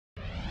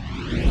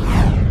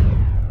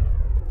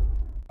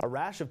A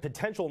rash of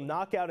potential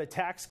knockout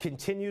attacks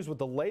continues with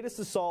the latest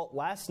assault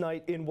last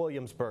night in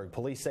Williamsburg.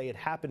 Police say it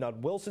happened on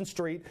Wilson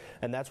Street,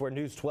 and that's where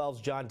News 12's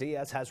John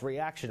Diaz has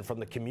reaction from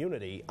the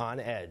community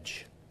on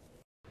edge.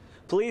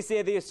 Police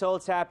say the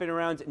assaults happened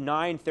around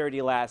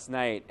 9:30 last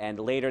night, and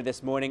later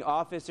this morning,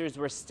 officers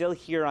were still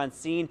here on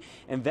scene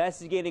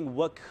investigating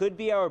what could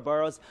be our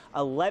borough's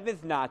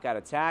 11th knockout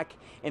attack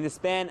in the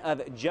span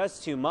of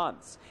just 2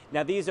 months.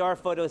 Now, these are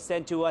photos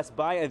sent to us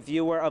by a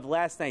viewer of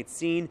last night's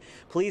scene.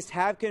 Police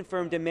have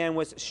confirmed a man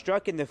was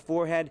struck in the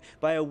forehead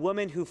by a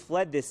woman who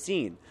fled this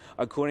scene.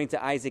 According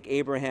to Isaac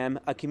Abraham,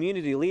 a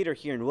community leader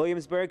here in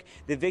Williamsburg,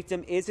 the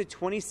victim is a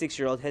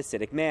 26-year-old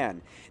Hasidic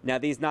man. Now,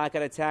 these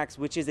knockout attacks,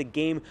 which is a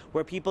game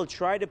where people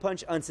try to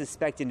punch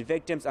unsuspecting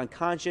victims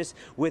unconscious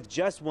with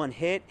just one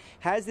hit,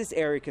 has this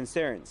area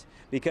concerned.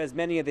 Because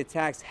many of the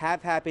attacks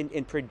have happened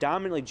in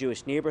predominantly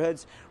Jewish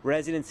neighborhoods,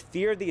 residents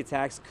fear the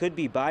attacks could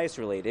be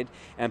bias-related,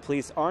 and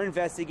police are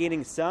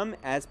investigating some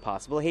as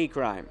possible hate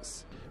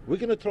crimes. We're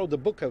going to throw the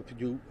book at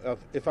you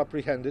if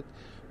apprehended.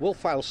 We'll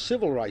file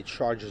civil rights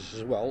charges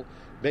as well,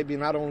 maybe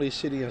not only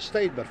city and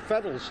state, but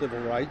federal civil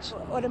rights.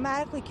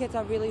 Automatically, kids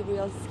are really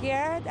real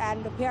scared,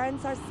 and the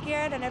parents are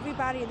scared, and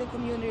everybody in the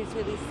community is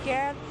really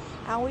scared.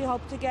 And we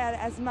hope to get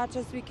as much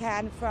as we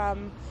can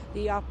from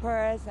the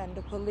uppers and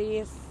the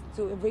police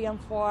to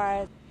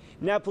reinforce.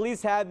 Now,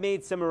 police have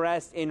made some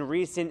arrests in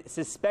recent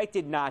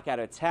suspected knockout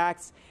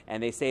attacks,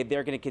 and they say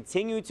they're going to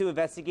continue to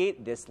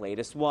investigate this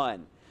latest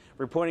one.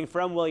 Reporting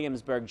from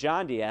Williamsburg,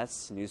 John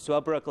Diaz, News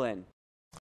 12 Brooklyn.